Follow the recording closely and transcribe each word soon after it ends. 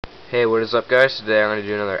Hey, what is up, guys? Today I'm going to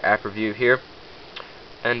do another app review here,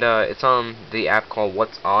 and it's on the app called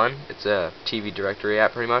What's On. It's a TV directory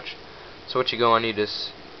app, pretty much. So what you go on, you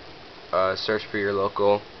just search for your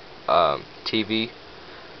local TV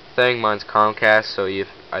thing. Mine's Comcast, so I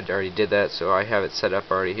already did that, so I have it set up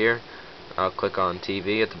already here. I'll click on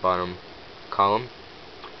TV at the bottom column.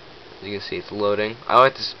 As you can see, it's loading. I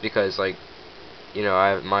like this because, like, you know,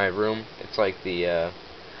 I have my room. It's like the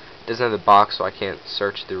it doesn't have the box, so I can't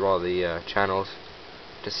search through all the channels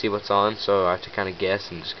to see what's on, so I have to kind of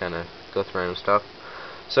guess and just kind of go through random stuff.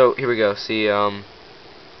 So here we go. See, you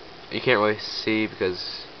can't really see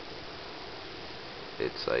because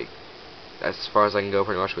it's like that's as far as I can go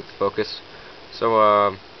pretty much with the focus. So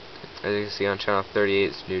as you can see on channel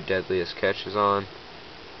 38, it's new Deadliest Catch is on.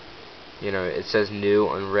 You know, it says new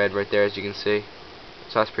on red right there, as you can see.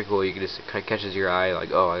 So that's pretty cool. You can just, it kind of catches your eye,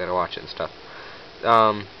 like, oh, I gotta watch it and stuff.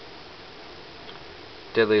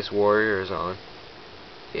 Deadliest Warrior is on.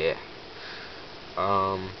 Yeah.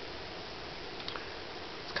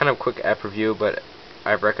 It's kind of a quick app review, but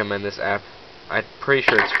I recommend this app. I'm pretty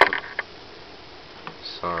sure it's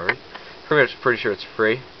pretty sure it's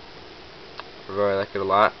free. I really like it a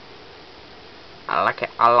lot. I like it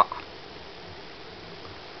a lot.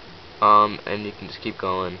 And you can just keep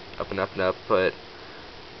going up and up and up, but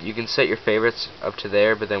you can set your favorites up to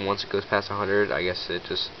there, but then once it goes past 100, I guess it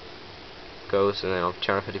just goes, and then on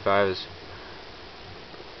channel 55 is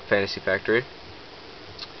Fantasy Factory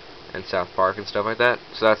and South Park and stuff like that.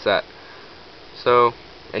 So that's that. So,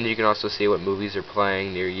 and you can also see what movies are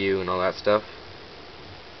playing near you and all that stuff,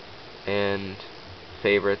 and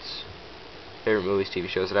favorite movies, TV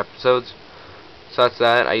shows, and episodes. So that's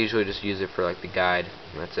that. I usually just use it for like the guide,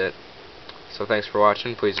 and that's it. So thanks for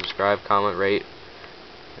watching. Please subscribe, comment, rate,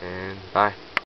 and bye.